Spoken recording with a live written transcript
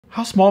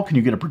How small can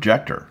you get a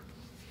projector?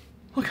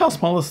 Look how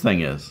small this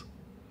thing is.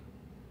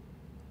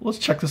 Let's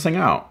check this thing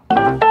out.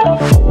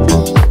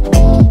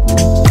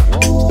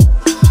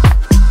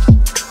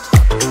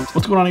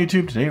 What's going on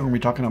YouTube? Today we're going to be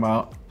talking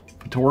about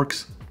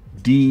Fatork's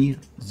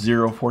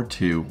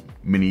D042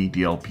 Mini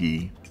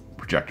DLP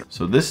Projector.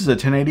 So this is a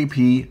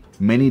 1080p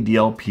Mini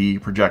DLP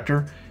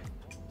projector.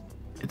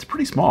 It's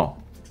pretty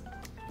small.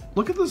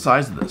 Look at the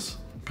size of this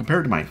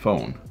compared to my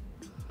phone.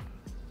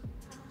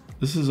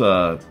 This is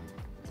a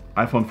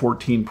iPhone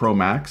 14 Pro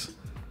Max.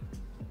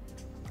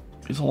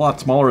 It's a lot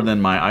smaller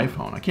than my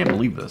iPhone. I can't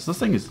believe this. This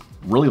thing is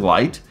really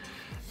light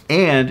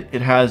and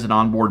it has an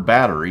onboard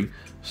battery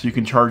so you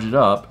can charge it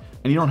up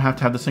and you don't have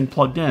to have this thing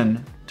plugged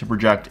in to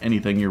project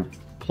anything you're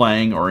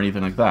playing or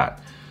anything like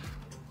that.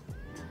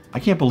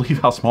 I can't believe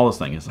how small this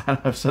thing is.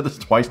 I've said this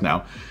twice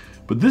now,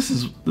 but this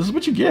is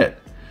what you get.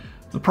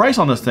 The price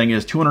on this thing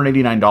is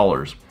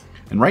 $289.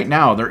 And right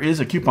now there is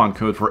a coupon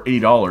code for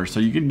 $80, so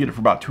you can get it for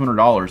about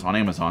 $200 on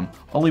Amazon.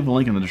 I'll leave a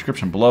link in the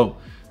description below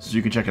so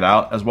you can check it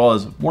out, as well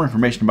as more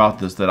information about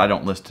this that I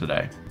don't list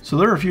today. So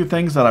there are a few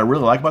things that I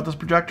really like about this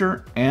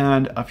projector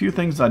and a few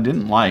things I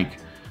didn't like. I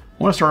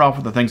want to start off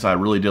with the things I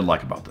really did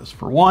like about this.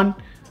 For one,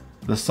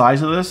 the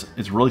size of this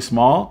is really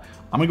small.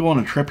 I'm gonna go on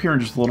a trip here in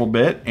just a little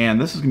bit, and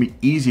this is gonna be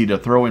easy to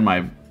throw in my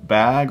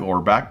bag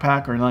or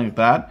backpack or anything like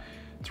that.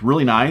 It's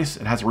really nice.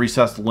 It has a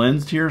recessed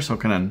lens here, so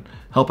it can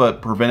help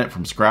it prevent it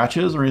from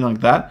scratches or anything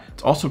like that.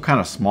 It's also kind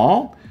of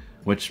small,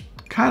 which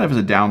kind of is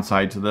a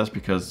downside to this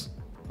because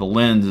the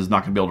lens is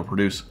not gonna be able to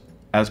produce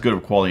as good of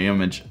a quality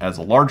image as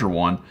a larger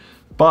one,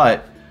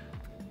 but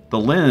the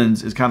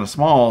lens is kind of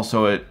small,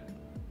 so it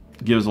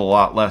gives a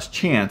lot less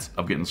chance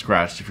of getting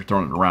scratched if you're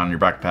throwing it around in your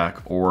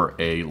backpack or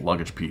a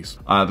luggage piece.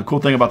 The cool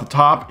thing about the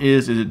top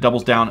is it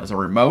doubles down as a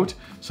remote,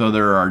 so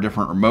there are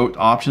different remote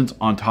options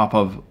on top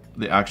of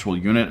the actual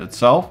unit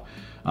itself.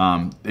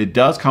 It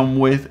does come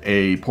with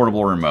a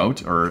portable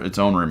remote or its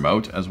own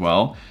remote as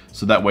well,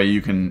 so that way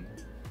you can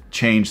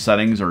change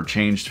settings or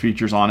change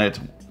features on it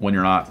when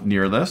you're not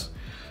near this.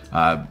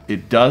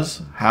 It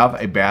does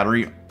have a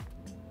battery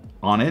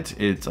on it.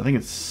 I think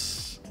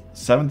it's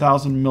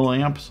 7,000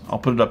 milliamps. I'll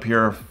put it up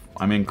here if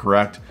I'm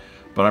incorrect,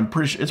 but I'm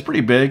pretty sure it's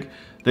pretty big.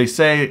 They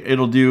say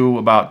it'll do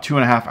about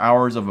 2.5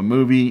 hours of a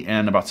movie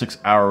and about 6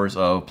 hours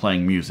of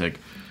playing music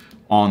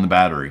on the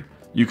battery.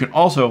 You can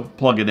also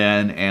plug it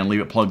in and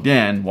leave it plugged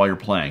in while you're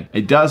playing.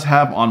 It does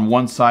have on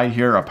one side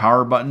here a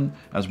power button,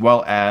 as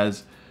well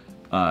as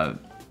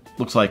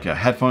looks like a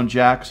headphone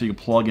jack, so you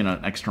can plug in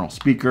an external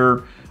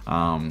speaker,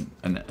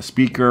 a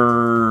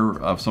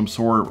speaker of some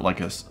sort, like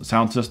a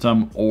sound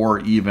system, or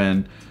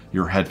even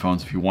your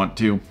headphones if you want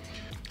to.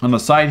 On the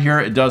side here,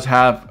 it does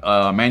have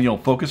a manual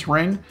focus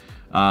ring.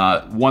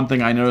 One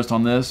thing I noticed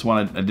on this,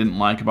 what I didn't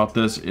like about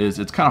this, is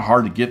it's kind of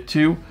hard to get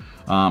to.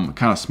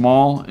 Kind of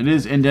small. It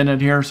is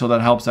indented here, so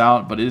that helps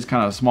out, but it is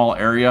kind of a small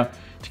area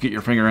to get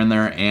your finger in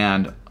there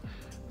and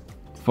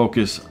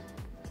focus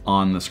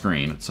on the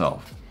screen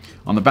itself.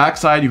 On the back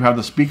side, you have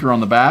the speaker on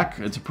the back.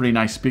 It's a pretty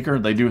nice speaker.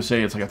 They do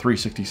say it's like a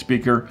 360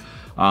 speaker,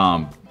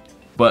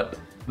 but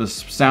the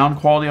sound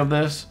quality of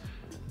this,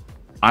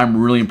 I'm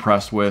really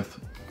impressed with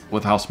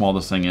how small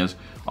this thing is.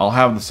 I'll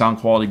have the sound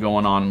quality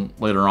going on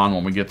later on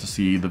when we get to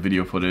see the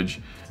video footage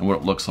and what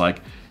it looks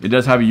like. It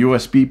does have a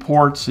USB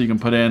port, so you can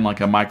put in like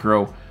a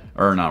micro,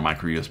 or not a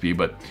micro USB,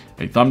 but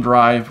a thumb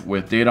drive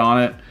with data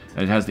on it.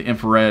 It has the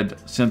infrared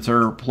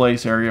sensor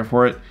place area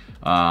for it,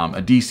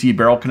 a DC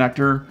barrel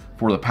connector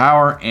for the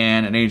power,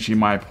 and an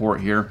HDMI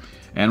port here.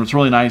 And what's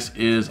really nice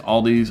is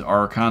all these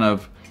are kind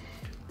of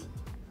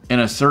in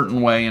a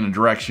certain way, in a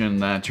direction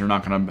that you're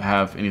not gonna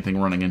have anything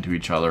running into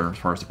each other as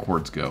far as the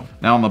cords go.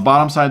 Now on the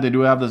bottom side, they do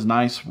have this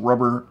nice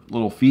rubber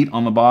little feet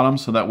on the bottom,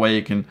 so that way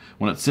it can,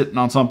 when it's sitting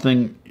on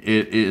something,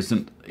 it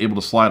isn't able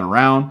to slide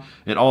around.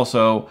 It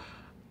also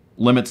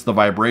limits the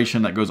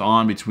vibration that goes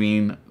on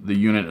between the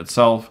unit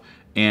itself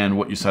and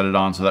what you set it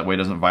on, so that way it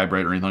doesn't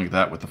vibrate or anything like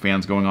that with the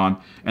fans going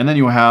on. And then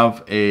you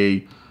have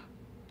a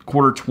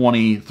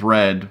 1/4-20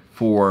 thread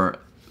for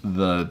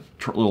the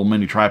little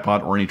mini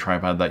tripod or any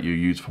tripod that you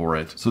use for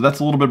it. So that's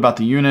a little bit about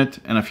the unit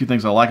and a few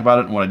things I like about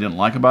it and what I didn't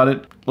like about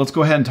it. Let's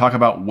go ahead and talk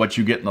about what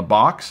you get in the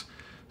box.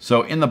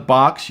 So in the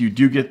box, you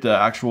do get the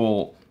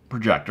actual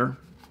projector.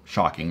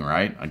 Shocking,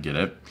 right? I get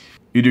it.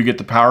 You do get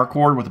the power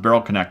cord with the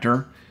barrel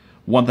connector.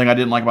 One thing I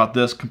didn't like about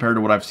this compared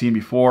to what I've seen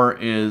before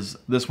is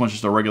this one's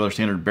just a regular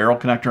standard barrel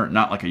connector,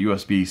 not like a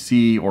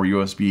USB-C or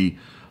USB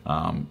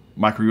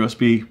micro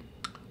USB.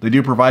 They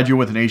do provide you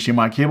with an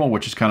HDMI cable,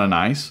 which is kind of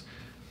nice.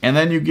 And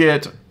then you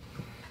get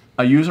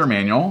a user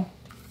manual,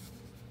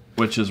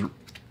 which is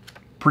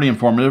pretty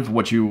informative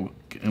what you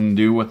can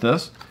do with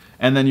this.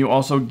 And then you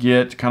also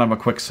get kind of a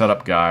quick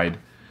setup guide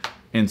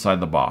inside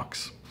the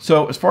box.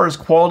 So as far as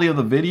quality of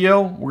the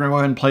video, we're gonna go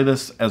ahead and play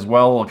this as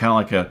well, kind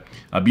of like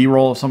a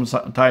B-roll of some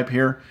type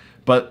here.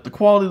 But the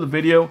quality of the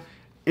video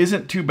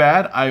isn't too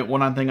bad.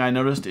 One thing I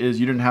noticed is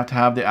you didn't have to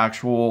have the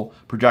actual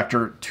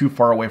projector too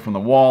far away from the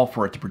wall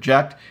for it to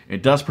project.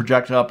 It does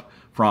project up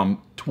from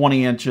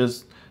 20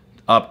 inches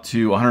up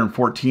to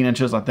 114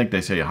 inches. I think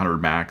they say 100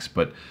 max,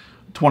 but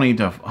 20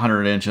 to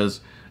 100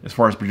 inches as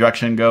far as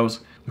projection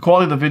goes. The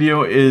quality of the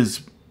video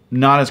is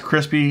not as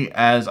crispy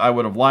as I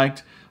would have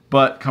liked,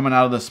 but coming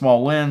out of this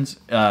small lens,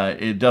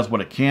 it does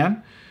what it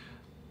can.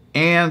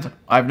 And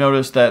I've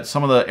noticed that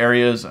some of the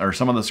areas or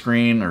some of the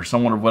screen or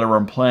some of whatever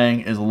I'm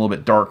playing is a little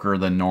bit darker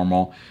than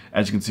normal.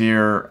 As you can see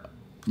here,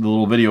 the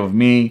little video of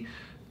me,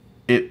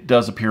 it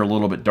does appear a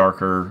little bit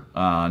darker,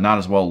 not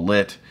as well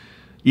lit,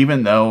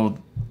 even though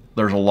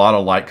there's a lot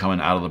of light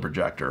coming out of the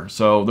projector.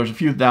 So there's a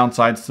few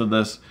downsides to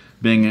this.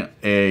 Being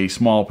a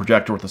small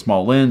projector with a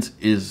small lens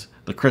is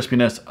the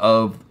crispiness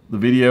of the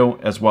video,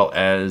 as well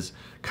as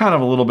kind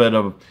of a little bit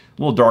of a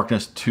little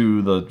darkness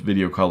to the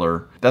video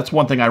color. That's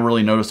one thing I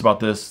really noticed about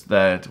this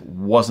that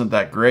wasn't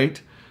that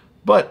great,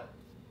 but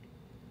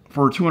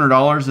for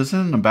 $200, this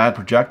isn't a bad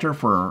projector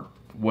for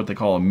what they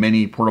call a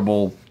mini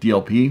portable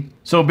DLP.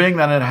 So being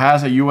that it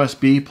has a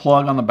USB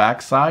plug on the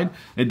back side,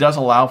 it does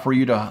allow for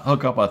you to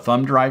hook up a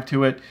thumb drive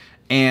to it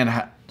and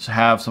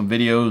have some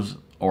videos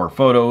or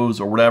photos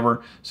or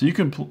whatever. So you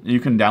can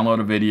download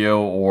a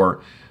video,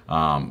 or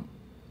I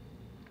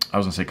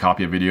was gonna say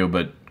copy a video,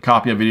 but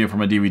copy a video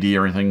from a DVD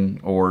or anything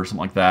or something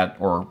like that,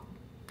 or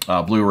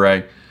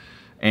Blu-ray,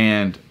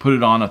 and put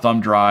it on a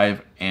thumb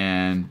drive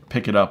and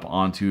pick it up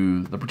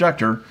onto the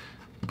projector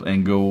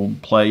and go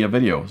play a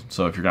video.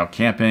 So if you're out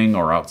camping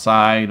or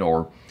outside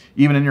or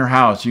even in your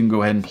house, you can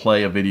go ahead and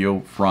play a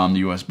video from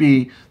the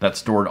USB that's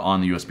stored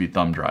on the USB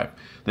thumb drive.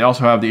 They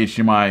also have the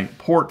HDMI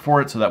port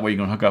for it, so that way you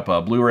can hook up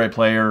a Blu-ray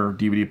player,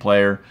 DVD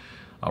player,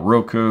 a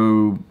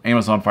Roku,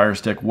 Amazon Fire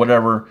Stick,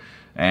 whatever,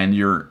 and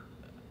you're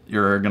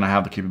gonna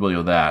have the capability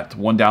of that.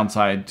 One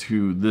downside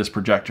to this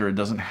projector, it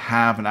doesn't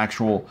have an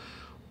actual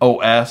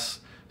OS.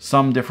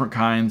 Some different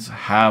kinds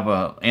have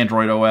a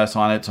Android OS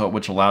on it,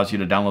 which allows you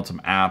to download some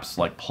apps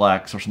like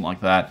Plex or something like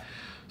that.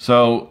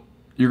 So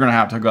you're gonna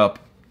have to hook up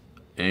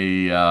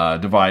a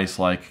device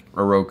like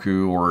a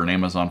Roku or an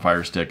Amazon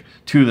Fire Stick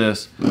to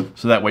this,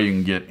 so that way you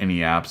can get any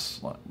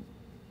apps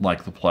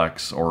like the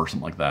Plex or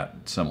something like that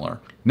similar.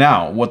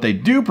 Now, what they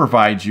do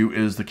provide you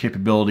is the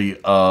capability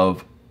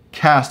of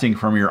casting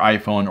from your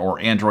iPhone or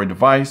Android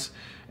device,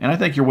 and I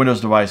think your Windows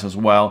device as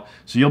well.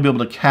 So you'll be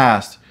able to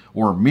cast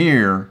or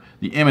mirror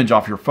the image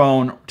off your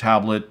phone,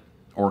 tablet,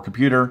 or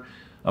computer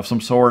of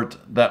some sort.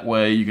 That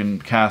way you can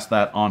cast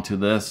that onto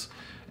this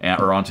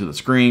or onto the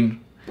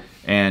screen,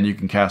 and you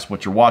can cast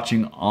what you're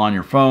watching on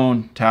your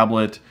phone,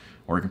 tablet,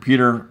 or your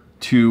computer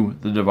to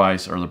the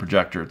device or the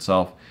projector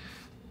itself.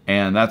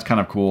 And that's kind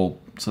of cool.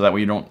 So that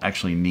way you don't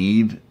actually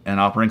need an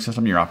operating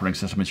system. Your operating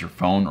system is your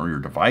phone or your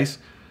device.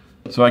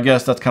 So I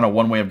guess that's kind of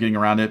one way of getting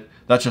around it.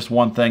 That's just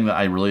one thing that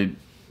I wish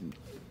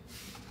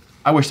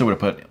they would have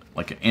put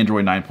like an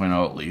Android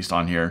 9.0 at least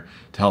on here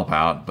to help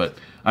out, but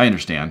I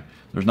understand.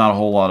 There's not a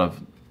whole lot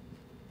of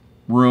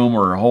room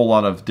or a whole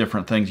lot of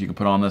different things you can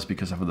put on this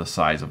because of the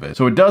size of it.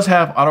 So it does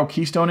have auto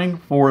keystoning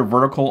for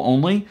vertical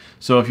only.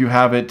 So if you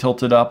have it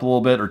tilted up a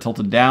little bit or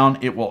tilted down,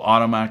 it will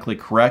automatically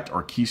correct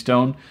or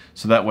keystone.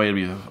 So that way it'll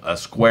be a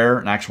square,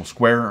 an actual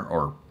square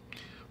or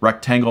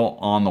rectangle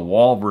on the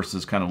wall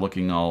versus kind of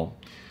looking all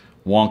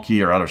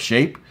wonky or out of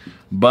shape.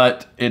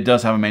 But it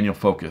does have a manual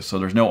focus, so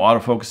there's no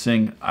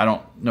autofocusing. I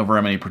don't know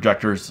very many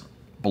projectors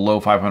below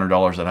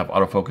 $500 that have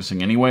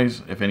autofocusing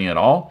anyways, if any at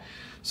all.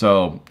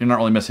 So you're not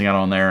really missing out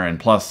on there. And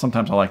plus,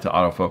 sometimes I like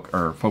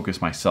to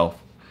focus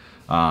myself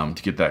to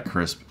get that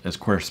as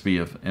crispy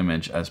of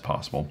image as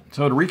possible.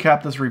 So to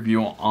recap this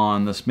review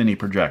on this mini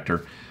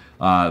projector,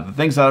 the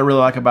things that I really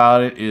like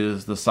about it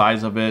is the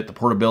size of it, the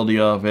portability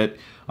of it,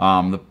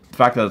 the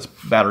fact that it's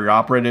battery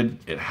operated.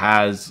 It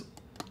has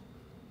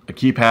a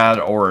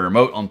keypad or a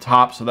remote on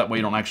top, so that way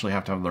you don't actually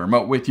have to have the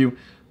remote with you.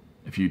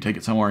 If you take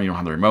it somewhere and you don't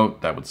have the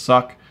remote, that would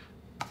suck.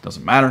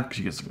 Doesn't matter because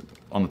you get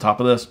on the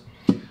top of this.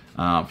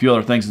 A few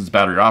other things, it's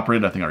battery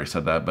operated. I think I already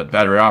said that, but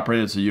battery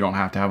operated, so you don't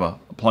have to have a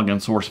plug-in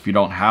source if you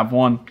don't have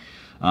one.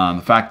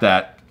 The fact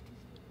that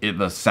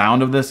the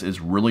sound of this is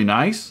really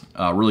nice,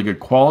 really good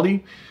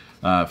quality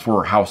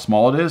for how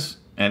small it is.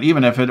 And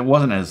even if it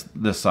wasn't as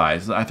this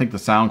size, I think the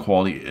sound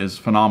quality is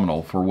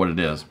phenomenal for what it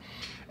is.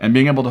 And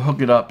being able to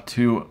hook it up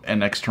to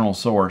an external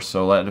source,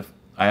 so that if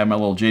I have my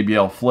little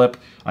JBL Flip,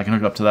 I can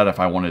hook it up to that if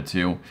I wanted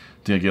to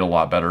get a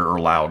lot better or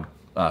loud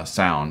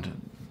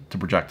sound to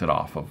project it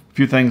off of. A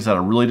few things that I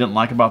really didn't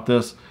like about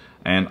this,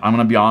 and I'm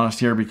gonna be honest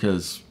here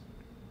because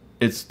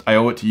I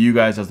owe it to you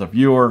guys as the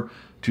viewer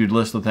to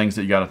list the things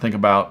that you gotta think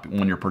about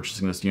when you're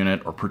purchasing this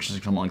unit or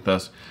purchasing something like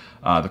this.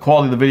 The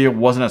quality of the video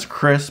wasn't as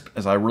crisp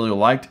as I really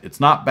liked.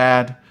 It's not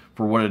bad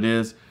for what it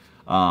is.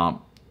 Can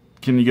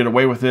you get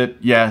away with it?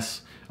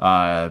 Yes.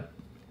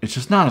 It's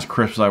just not as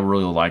crisp as I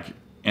really like,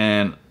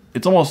 and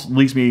it almost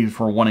leaves me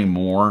for wanting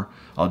more,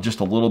 just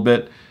a little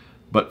bit.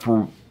 But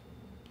for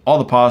all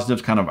the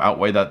positives kind of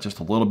outweigh that just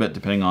a little bit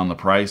depending on the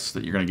price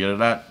that you're going to get it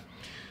at.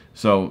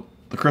 So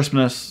the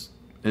crispness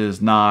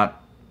is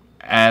not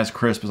as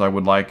crisp as I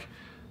would like.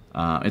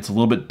 It's a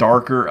little bit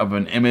darker of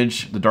an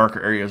image. The darker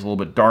area is a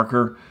little bit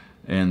darker,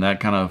 and that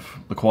kind of,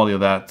 the quality of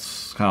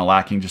that's kind of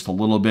lacking just a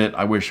little bit.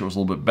 I wish it was a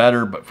little bit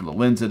better, but for the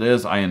lens it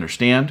is, I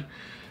understand.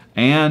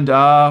 And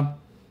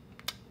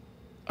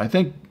I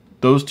think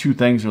those two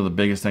things are the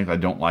biggest things I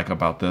don't like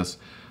about this.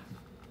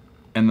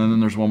 And then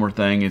there's one more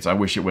thing. It's I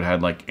wish it would have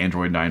had like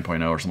Android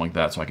 9.0 or something like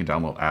that so I can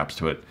download apps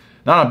to it.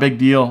 Not a big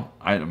deal.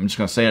 I'm just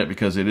going to say it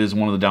because it is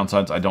one of the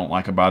downsides I don't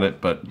like about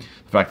it. But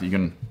the fact that you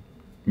can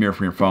mirror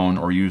from your phone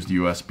or use the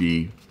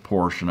USB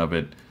portion of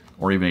it,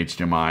 or even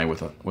HDMI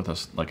with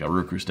a like a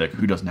Roku stick.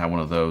 Who doesn't have one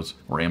of those?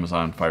 Or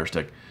Amazon Fire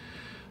Stick.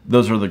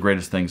 Those are the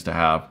greatest things to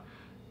have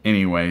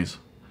anyways.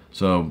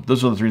 So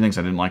those are the 3 things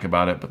I didn't like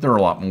about it, but there are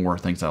a lot more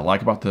things that I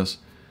like about this.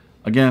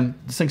 Again,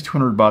 this thing's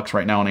 $200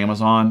 right now on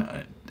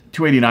Amazon,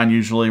 $289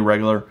 usually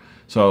regular.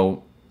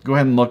 So go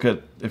ahead and look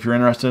at, if you're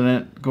interested in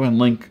it, go ahead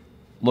and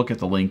look at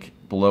the link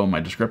below in my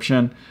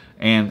description,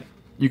 and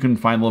you can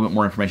find a little bit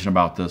more information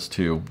about this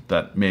too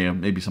that may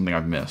be something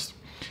I've missed.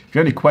 If you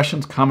have any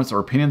questions, comments, or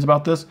opinions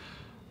about this,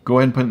 go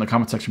ahead and put it in the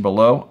comment section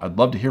below. I'd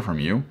love to hear from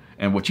you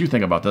and what you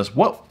think about this.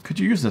 What could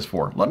you use this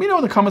for? Let me know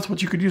in the comments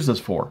what you could use this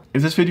for.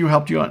 If this video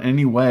helped you in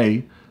any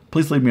way,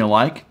 please leave me a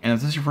like. And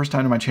if this is your first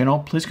time to my channel,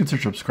 please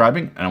consider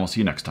subscribing, and I will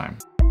see you next time.